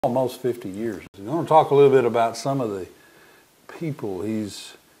Almost 50 years. I'm going to talk a little bit about some of the people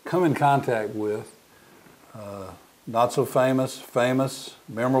he's come in contact with. Not so famous, famous,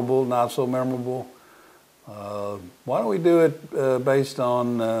 memorable, not so memorable. Why don't we do it based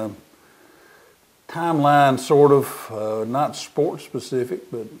on timeline, sort of, not sports specific,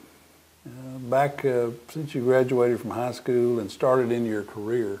 but back since you graduated from high school and started in your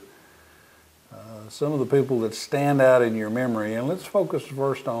career. Some of the people that stand out in your memory, and let's focus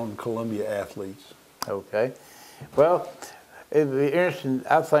first on Columbia athletes. Okay. Well, it'd be interesting,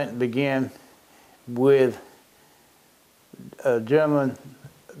 I think, to begin with a gentleman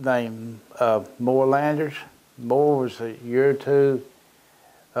named Moore Landers. Moore was a year or two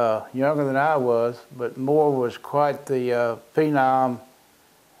younger than I was, but Moore was quite the phenom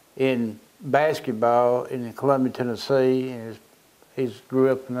in basketball in Columbia, Tennessee. And he grew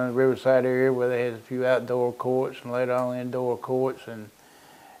up in the Riverside area where they had a few outdoor courts and later on indoor courts.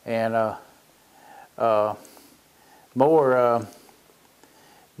 And Moore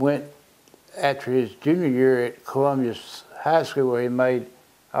went after his junior year at Columbia High School where he made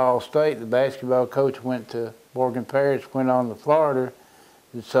All-State. The basketball coach went to Morgan Parish, went on to Florida.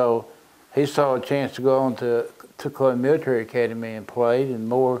 And so he saw a chance to go on to Columbia Military Academy and played. And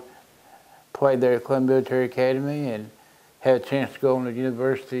Moore played there at Columbia Military Academy and had a chance to go on to the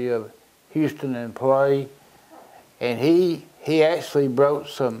University of Houston and play. And he actually broke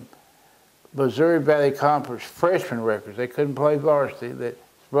some Missouri Valley Conference freshman records. They couldn't play varsity. That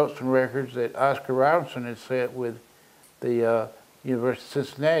broke some records that Oscar Robinson had set with the University of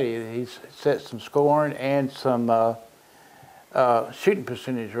Cincinnati. He set some scoring and some shooting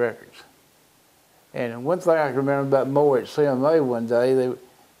percentage records. And one thing I can remember about Moore at CMA one day,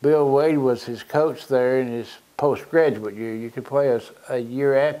 Bill Wade was his coach there in his postgraduate year. You could play a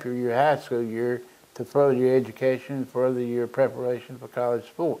year after your high school year to further your education, further your preparation for college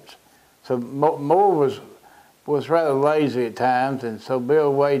sports. So Moore was rather lazy at times, and so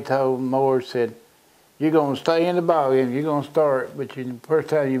Bill Wade told Moore, said, "You're going to stay in the ball game, you're going to start, but the first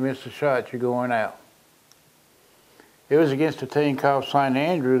time you miss a shot, you're going out." It was against a team called St.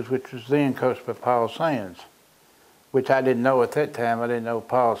 Andrews, which was then coached by Paul Sands, which I didn't know at that time. I didn't know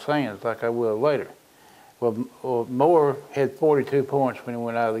Paul Sands like I will later. Well, Moore had 42 points when he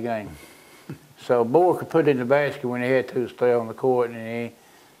went out of the game. So Moore could put it in the basket when he had to stay on the court,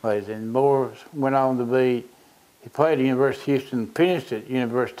 and Moore went on to be, he played at the University of Houston, finished at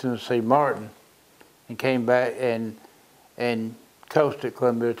University of Tennessee Martin, and came back and coached at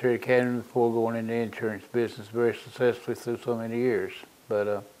Columbia Military Academy before going into the insurance business very successfully through so many years.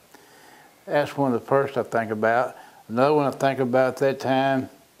 But that's one of the first I think about. Another one I think about at that time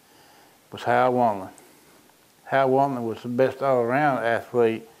was Hal Wanley. Hal Wanley was the best all-around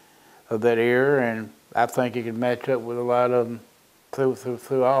athlete of that era, and I think he could match up with a lot of them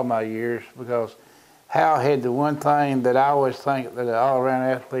through all my years, because Hal had the one thing that I always think that an all-around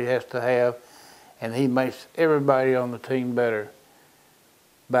athlete has to have, and he makes everybody on the team better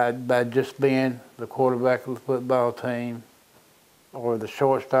by just being the quarterback of the football team, or the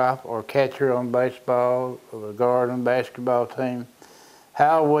shortstop, or catcher on baseball, or the guard on the basketball team.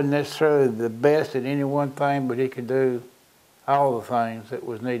 Hal wasn't necessarily the best at any one thing, but he could do all the things that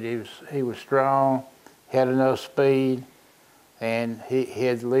was needed. He was strong, he had enough speed, and he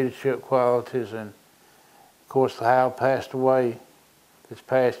had leadership qualities. And of course, Hal passed away this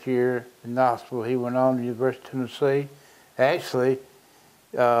past year in Knoxville. He went on to the University of Tennessee. Actually,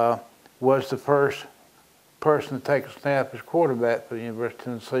 was the first person to take a snap as quarterback for the University of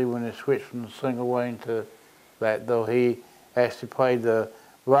Tennessee when they switched from the single wing to back, though he actually played the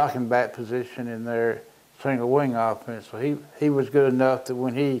rocking back position in their single wing offense. So he was good enough that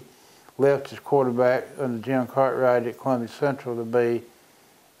when he left his quarterback under Jim Cartwright at Columbia Central to be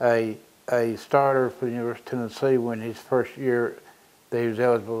a starter for the University of Tennessee when his first year that he was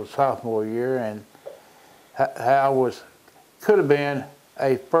eligible, his sophomore year. And Hal could have been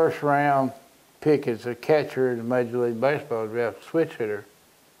a first-round pick as a catcher in the Major League Baseball draft, switch hitter.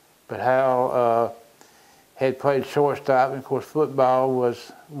 But Hal had played shortstop, and of course football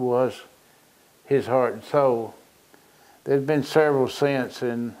was his heart and soul. There's been several since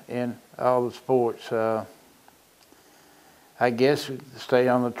in all the sports. I guess to stay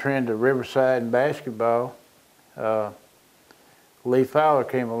on the trend of Riverside and basketball, Lee Fowler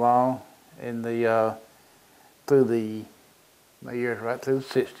came along in through the years right through the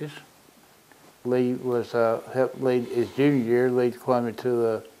 60s. Lee was helped lead his junior year, lead Columbia to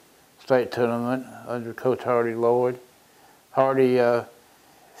the state tournament under Coach Hardy Lloyd. Hardy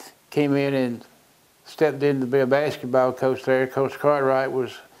came in and stepped in to be a basketball coach there. Coach Cartwright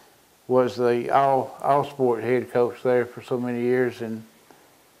was the all sport head coach there for so many years, and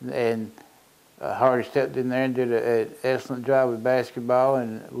and Hardy stepped in there and did an excellent job with basketball,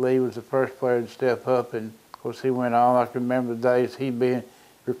 and Lee was the first player to step up, and of course he went on. I can remember the days he being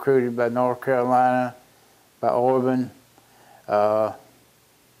recruited by North Carolina, by Auburn,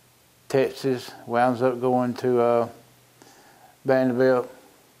 Texas, wound up going to Vanderbilt,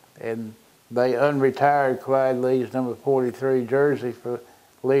 and they unretired Clyde Lee's number 43 jersey for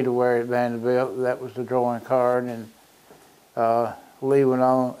Lee to wear at Vanderbilt. That was the drawing card, and Lee went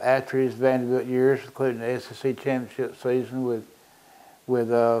on after his Vanderbilt years, including the SEC championship season with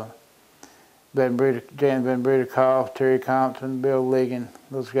Jan Van Briederkoff, Terry Compton, Bill Ligon,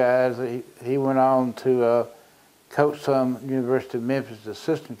 those guys. He went on to coach some University of Memphis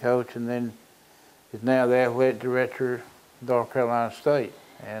assistant coach, and then is now the athletic director of North Carolina State.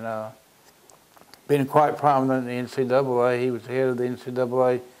 And been quite prominent in the NCAA. He was the head of the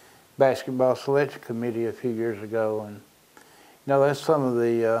NCAA basketball selection committee a few years ago. And you know, that's some of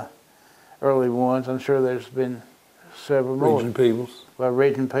the early ones. I'm sure there's been several more. Region Peebles. Well,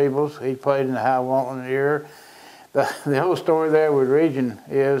 Region Peebles, he played in the High Walton era. The whole story there with Region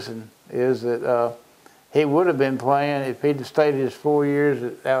is that he would have been playing, if he'd stayed his 4 years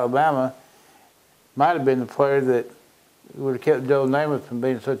at Alabama, might have been the player that would have kept Joe Namath from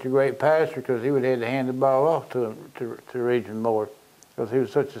being such a great passer, because he would have had to hand the ball off to Region more, because he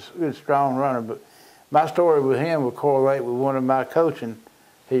was such a good, strong runner. But my story with him will correlate with one of my coaching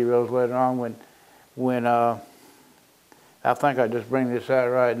heroes later on when I think I just bring this out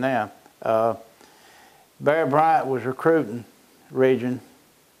right now. Barry Bryant was recruiting Region,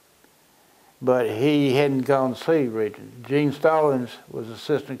 but he hadn't gone to see Region. Gene Stallings was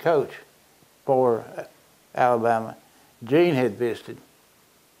assistant coach for Alabama. Gene had visited.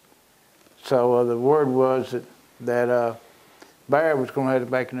 So the word was that Barry was going to have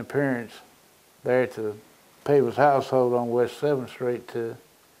to make an appearance there at the Peebles household on West 7th Street to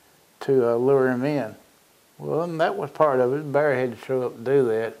lure him in. Well, and that was part of it. Barry had to show up to do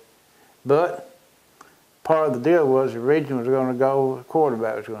that. But part of the deal was the Region was going to go, the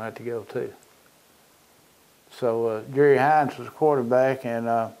quarterback was going to have to go too. So Jerry Hines was quarterback,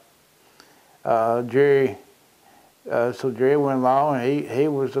 and Jerry went along, and he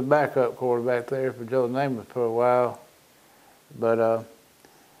was the backup quarterback there for Joe Namath for a while. But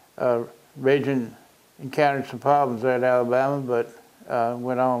Region encountered some problems there at Alabama, but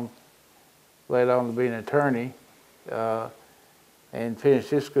went on later on to be an attorney, and finished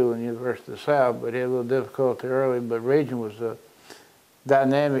his school in the University of the South, but he had a little difficulty early. But Region was a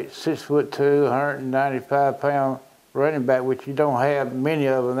dynamic 6'2", 195-pound running back, which you don't have many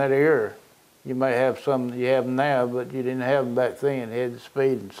of in that era. You may have some you have now, but you didn't have them back then. He had the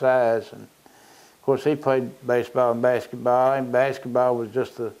speed and size. And of course, he played baseball and basketball, and basketball was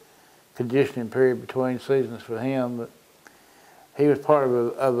just the conditioning period between seasons for him. But he was part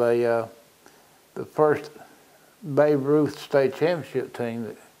of the first Babe Ruth state championship team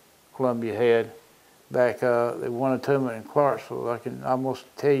that Columbia had back. They won a tournament in Clarksville. I can almost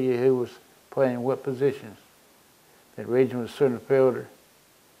tell you who was playing in what positions. The Region was center fielder.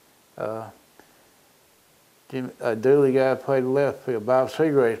 Dooley guy played left field. Bob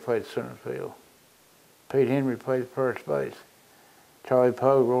Seagraves played center field. Pete Henry played first base. Charlie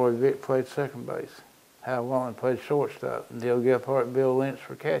Poe, Roy Vick played second base. Hal Wallen played shortstop. And Dale Gephardt, Bill Lynch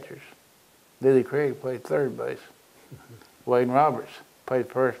for catchers. Billy Craig played third base. Wayne Roberts played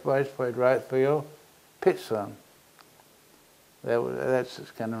first base, played right field, pitched some. That's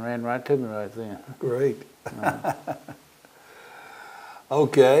just kind of ran right to me right then. Great.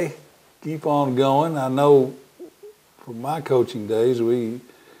 Okay, keep on going. I know from my coaching days,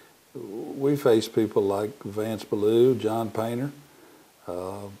 we faced people like Vance Ballou, John Painter,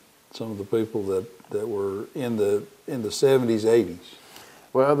 some of the people that were in the 70s, 80s.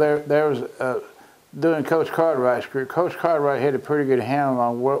 Well, there was doing Coach Cartwright's career. Coach Cartwright had a pretty good handle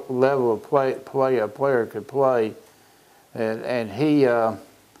on what level of play a player could play, and he,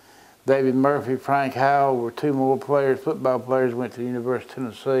 David Murphy, Frank Howell were two more players, football players, went to the University of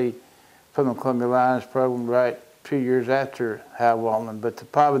Tennessee from the Columbia Lions program right a few years after Hal Walton.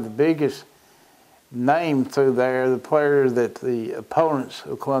 But probably the biggest name through there, the player that the opponents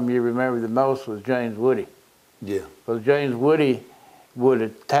of Columbia remembered the most was James Woody. Yeah. Because James Woody would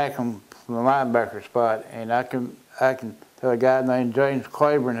attack him from the linebacker spot, and I can tell a guy named James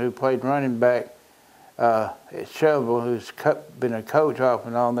Claiborne who played running back at Shovel, who's been a coach off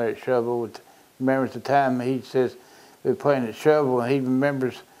and on there at Shovel. Remembers the time he says we were playing at Shovel, and he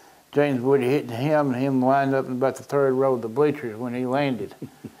remembers James Woody hitting him, and him lined up in about the third row of the bleachers when he landed.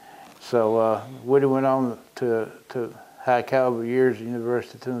 So Woody went on to high caliber years at the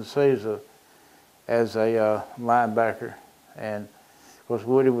University of Tennessee as a linebacker. And of course,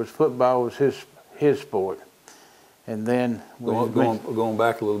 Woody was football was his sport. And then going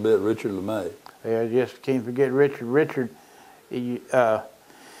back a little bit, Richard LeMay. Yeah, just can't forget Richard.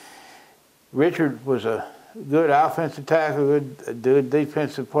 Richard was a good offensive tackle, good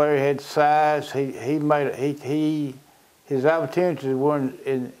defensive player. He had size. His opportunities weren't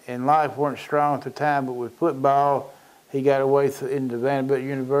in life weren't strong at the time, but with football, he got away into Vanderbilt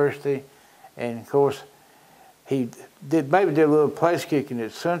University, and of course, he did a little place kicking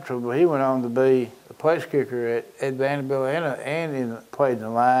at Central, but he went on to be a place kicker at Vanderbilt and played in the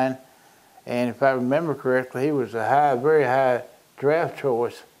line. And if I remember correctly, he was a very high draft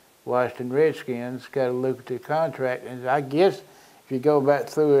choice. Washington Redskins got a lucrative contract, and I guess if you go back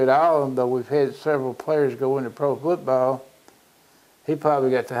through it all, though we've had several players go into pro football, he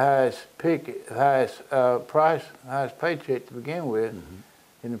probably got the highest price, highest paycheck to begin with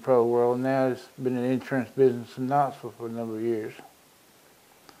in the pro world. Now it's been an insurance business in Knoxville for a number of years.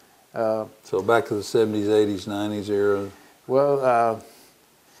 So back to the 70s, 80s, 90s era. Well,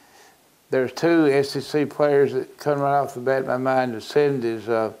 there's two SEC players that come right off the bat in my mind. The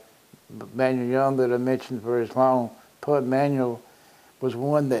 70s, Marion Young that I mentioned for his long putt. Manuel was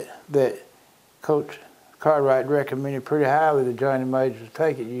one that Coach Cartwright recommended pretty highly that Johnny Majors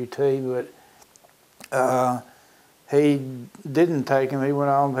take at UT, but he didn't take him. He went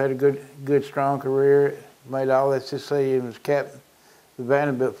on, had a good strong career, made all SEC, and was captain of the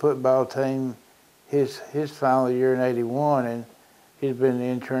Vanderbilt football team his final year in '81, and he's been in the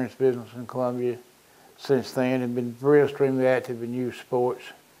insurance business in Columbia since then and been real extremely active in youth sports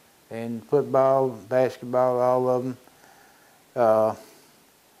and football, basketball, all of them.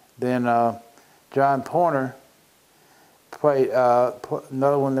 Then John Pointer played,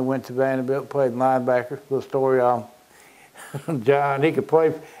 another one that went to Vanderbilt, played linebacker. Little story on John. He could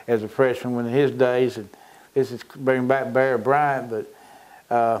play as a freshman in his days, and this is bringing back Bear Bryant, but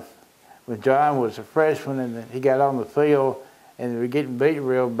when John was a freshman and he got on the field and they were getting beat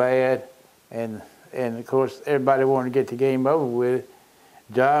real bad, and of course everybody wanted to get the game over with.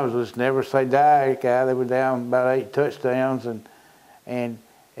 John was this never say die guy. They were down about 8 touchdowns, and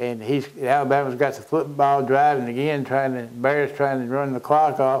Alabama's got the football driving again, Bears trying to run the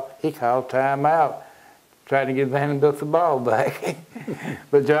clock off. He called timeout, trying to get Vanderbilt the ball back.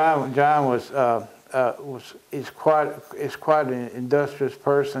 But John is quite an industrious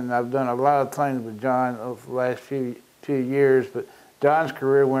person. I've done a lot of things with John over the last few years, but John's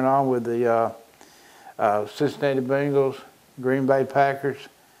career went on with the Cincinnati Bengals, Green Bay Packers.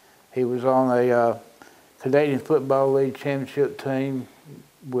 He was on a Canadian Football League championship team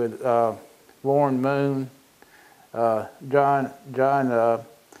with Warren Moon. John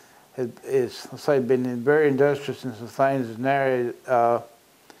has, let's say, been very industrious in some things. Is now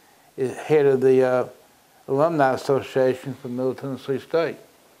is head of the Alumni Association for Middle Tennessee State.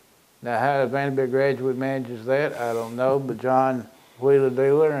 Now, how a Vanderbilt graduate manages that, I don't know, but John, wheeler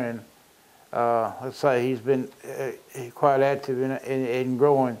dealer, and let's say he's been quite active in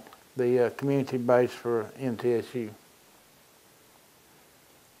growing the community base for MTSU.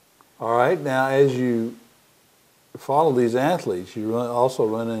 All right, now as you follow these athletes, you also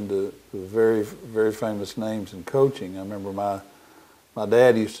run into very, very famous names in coaching. I remember my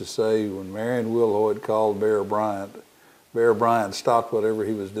dad used to say when Marion Wilhoite called Bear Bryant stopped whatever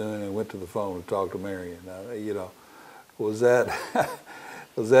he was doing and went to the phone to talk to Marion. Was that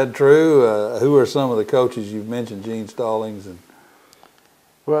was that true? Who are some of the coaches you've mentioned? Gene Stallings and.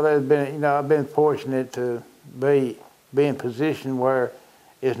 Well, there's been, I've been fortunate to be in a position where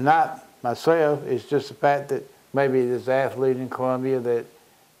it's not myself. It's just the fact that maybe this athlete in Columbia that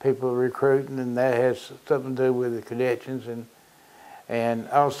people are recruiting, and that has something to do with the connections, and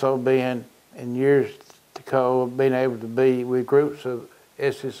also being in years to come, being able to be with groups of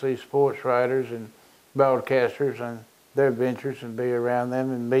SEC sports writers and broadcasters and their ventures and be around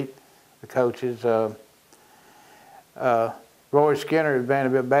them and meet the coaches. Roy Skinner at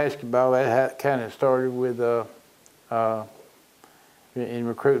Vanderbilt basketball, that kind of started with in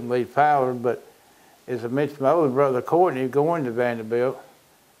recruiting Lee Fowler, but as I mentioned, my older brother Courtney going to Vanderbilt.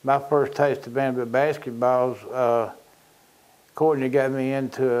 My first taste of Vanderbilt basketball, Courtney got me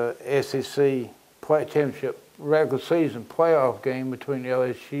into a SEC championship regular season playoff game between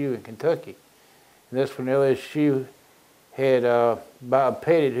LSU and Kentucky. And that's when LSU had Bob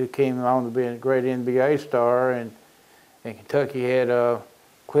Pettit, who came on to be a great NBA star, and Kentucky had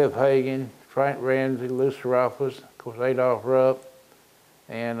Cliff Hagan, Frank Ramsey, Lou Serafis, of course Adolph Rupp,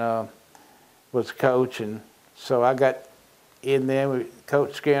 and was the coach. And so I got in there with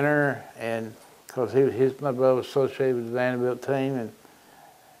Coach Skinner, and because my brother was associated with the Vanderbilt team, and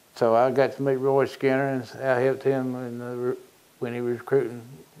so I got to meet Roy Skinner, and I helped him in when he was recruiting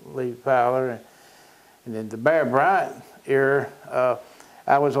Lee Fowler. And then the Bear Bryant era,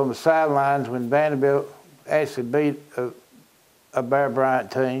 I was on the sidelines when Vanderbilt actually beat a Bear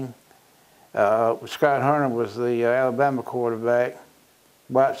Bryant team. Scott Hunter was the Alabama quarterback.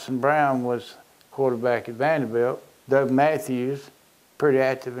 Watson Brown was quarterback at Vanderbilt. Doug Matthews, pretty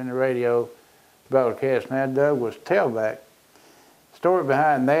active in the radio broadcast now. Doug was tailback. Story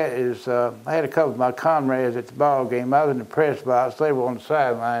behind that is I had a couple of my comrades at the ball game. I was in the press box. They were on the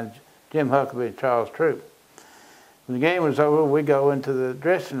sidelines, Jim Huckabee and Charles Troop. When the game was over, we go into the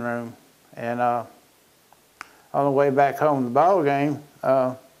dressing room, and on the way back home from the ball game,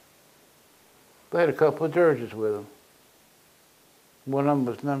 they had a couple of jerseys with them. One of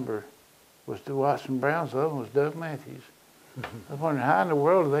them was the Watson Browns, the other one was Doug Matthews. I was wondering how in the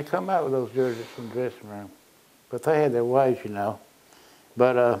world did they come out with those jerseys from the dressing room? But they had their ways, you know.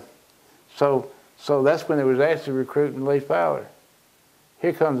 But so that's when they was actually recruiting Lee Fowler.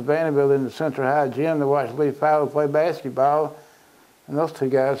 Here comes Vanderbilt in the Central High gym to watch Lee Fowler play basketball, and those two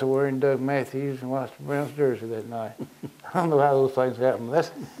guys are wearing Doug Matthews and Watson Brown's jersey that night. I don't know how those things happen.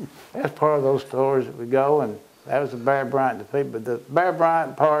 That's part of those stories that we go, and that was the Bear Bryant defeat. But the Bear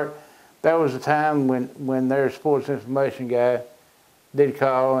Bryant part, that was a time when their sports information guy did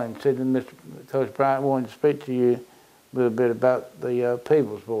call and said that Mr. Coach Bryant wanted to speak to you a little bit about the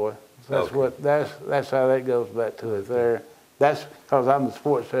People's Boy. So that's how that goes back to it there. That's because I'm the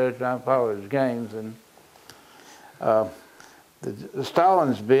sports editor and I follow his games. And the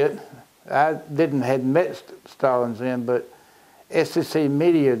Stallings bit, I hadn't met Stallings then, but SEC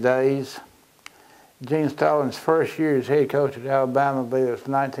media days, Gene Stallings' first year as head coach at Alabama, I believe it was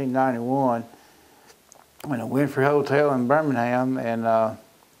 1991, in a Winfrey Hotel in Birmingham, and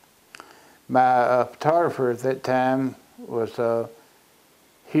my photographer at that time was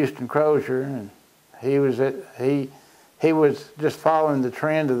Houston Crozier, and he was just following the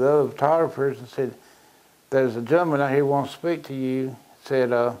trend of the other photographers and said, "There's a gentleman out here who wants to speak to you." He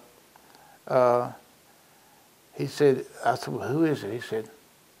said, I said, "Well, who is it?"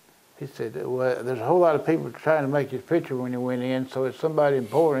 He said, "Well, there's a whole lot of people trying to make his picture when you went in, so it's somebody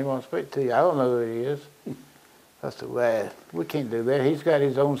important. He wants to speak to you. I don't know who it is." I said, "Well, we can't do that. He's got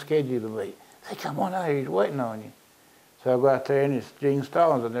his own schedule to meet." I said, "Come on out here. He's waiting on you." So I go out there, and it's Gene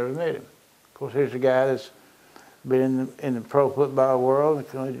Stallings. I never met him. Of course, here's a guy that's been in the pro football world, the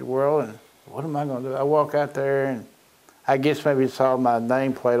collegiate world, and what am I going to do? I walk out there, and I guess maybe he saw my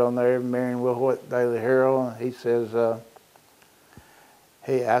nameplate on there, Marion Wilhoite, Daily Herald. And he says,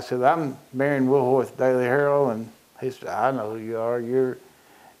 I said, "I'm Marion Wilhoite, Daily Herald," and he said, "I know who you are.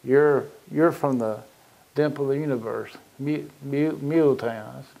 You're from the Dimple of the Universe, Muletown."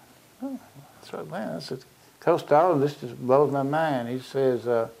 I said, "Oh, that's right, man." I said, "Coach Stallings, this just blows my mind." He says,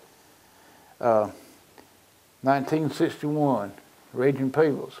 1961, Region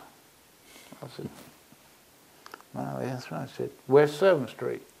Peebles. I said, "No, that's right." I said, "West 7th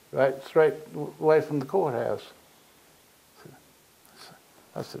Street, right straight away from the courthouse."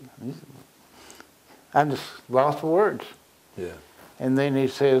 I said, I just lost for words. Yeah. And then he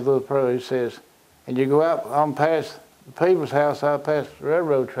says, little pro, he says, "And you go out on past the Peebles house, out past the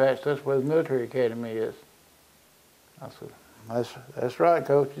railroad tracks, that's where the military academy is." I said, That's right,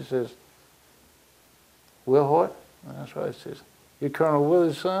 Coach." He says, "Wilhoite?" "That's right." He says, "You Colonel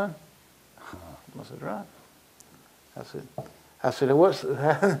Willie's son?" I said, "Right." I said,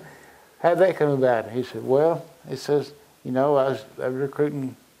 how'd that come about? He said, "Well," he says, "You know, I was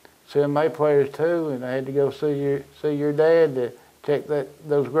recruiting CMA players too, and I had to go see your dad to check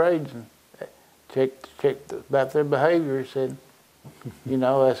those grades and check about their behavior." He said, "You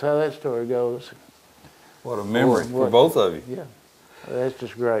know, that's how that story goes." What a memory for both of you. Yeah, that's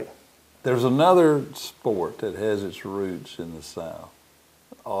just great. There's another sport that has its roots in the South,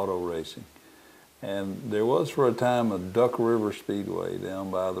 auto racing. And there was for a time a Duck River Speedway down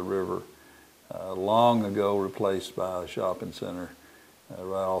by the river, long ago replaced by a shopping center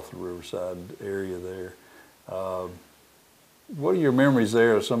right off the Riverside area there. What are your memories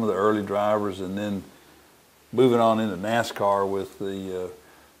there of some of the early drivers, and then moving on into NASCAR with the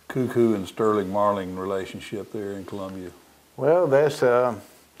Cuckoo and Sterling Marling relationship there in Columbia? Well,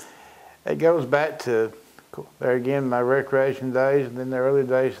 it goes back to, there again, my recreation days, and then the early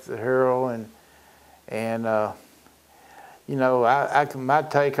days at the Herald, and you know, my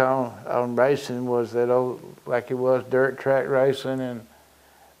take on racing was that like it was dirt track racing, and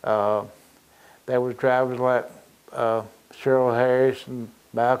there was drivers like Cheryl Harris and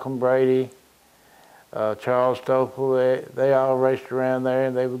Malcolm Brady, Charles Stoffel. They all raced around there,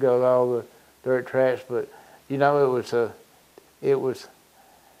 and they would go to all the dirt tracks. But you know, it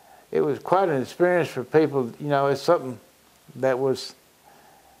was quite an experience for people. You know, it's something that was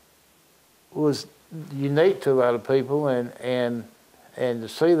unique to a lot of people, and to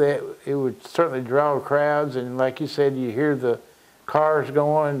see that, it would certainly draw crowds. And like you said, you hear the cars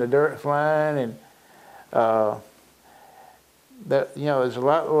going, the dirt flying, and that, you know, there's a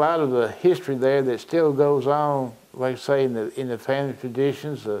lot of the history there that still goes on. Like I say, in the family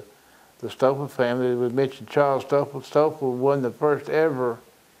traditions, the Stoffel family. We mentioned Charles Stoffel. Stoffel won the first ever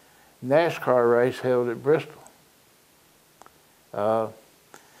NASCAR race held at Bristol. That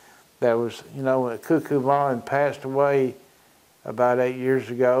was, you know, when Cuckoo Marlin passed away about 8 years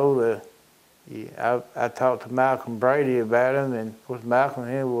ago. I talked to Malcolm Brady about him, and of course Malcolm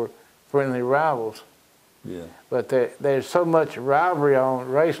and him were friendly rivals. Yeah. But there's so much rivalry on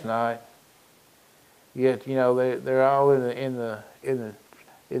race night. Yet, you know, they're all in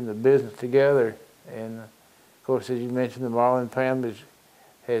the business together. And of course, as you mentioned, the Marlin family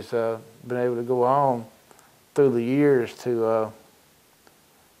has been able to go on through the years to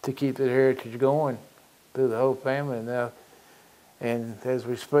keep the heritage going through the whole family now. And as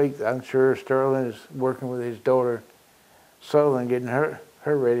we speak, I'm sure Sterling is working with his daughter, Sullivan, getting her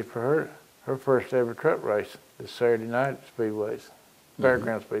ready for her first ever truck race this Saturday night at Speedways,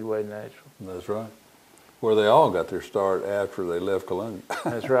 Fairground Speedway in Nashville. That's right. Where they all got their start after they left Columbia.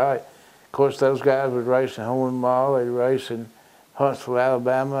 That's right. Of course, those guys was racing Home Mall. They raced in Huntsville,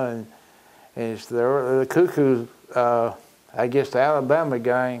 Alabama, and it's the Cuckoos. I guess the Alabama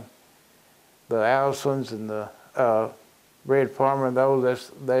gang, the Allisons and the Red Farmer and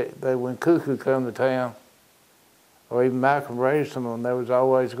those. They when Cuckoo come to town, or even Malcolm raised some of them. There was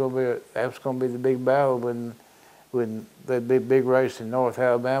always going to be that was going to be the big battle when there'd be a big race in North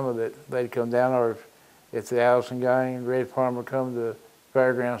Alabama that they'd come down, or if the Allison gang and Red Farmer come to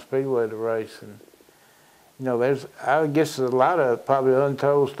Fairground Speedway to race. And you know, I guess there's a lot of probably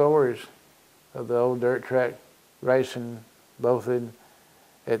untold stories of the old dirt track racing, both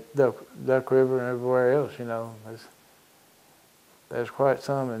at Duck River and everywhere else. You know, there's quite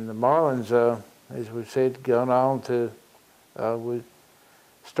some. And the Marlins, as we said, gone on to with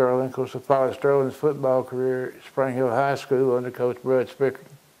Sterling. Of course, I followed Sterling's football career at Spring Hill High School under Coach Brud Spicker.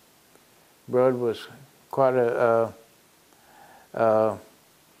 Brud was quite an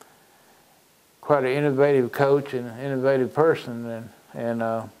innovative coach and an innovative person,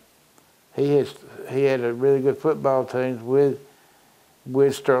 and he had a really good football team with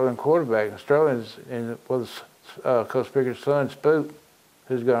Sterling quarterback. And Sterling's was Coach Spicker's son, Spook,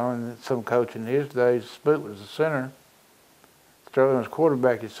 who's gone some coaching his days. Spook was the center. Sterling was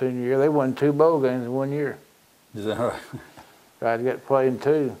quarterback his senior year. They won 2 bowl games in 1 year. Is that right? Right, he got played in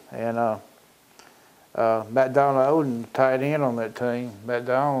 2. And Matt Donald Oden tied in on that team. Matt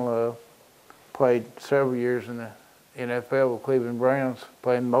Donald played several years in the NFL with Cleveland Browns,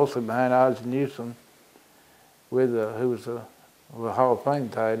 playing mostly behind Ozzie Newsome, who was a Hall of Fame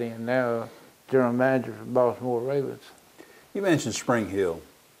tight end, now general manager for Baltimore Ravens. You mentioned Spring Hill,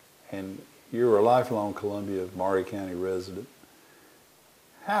 and you're a lifelong Columbia, Maury County resident.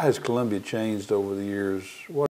 How has Columbia changed over the years? What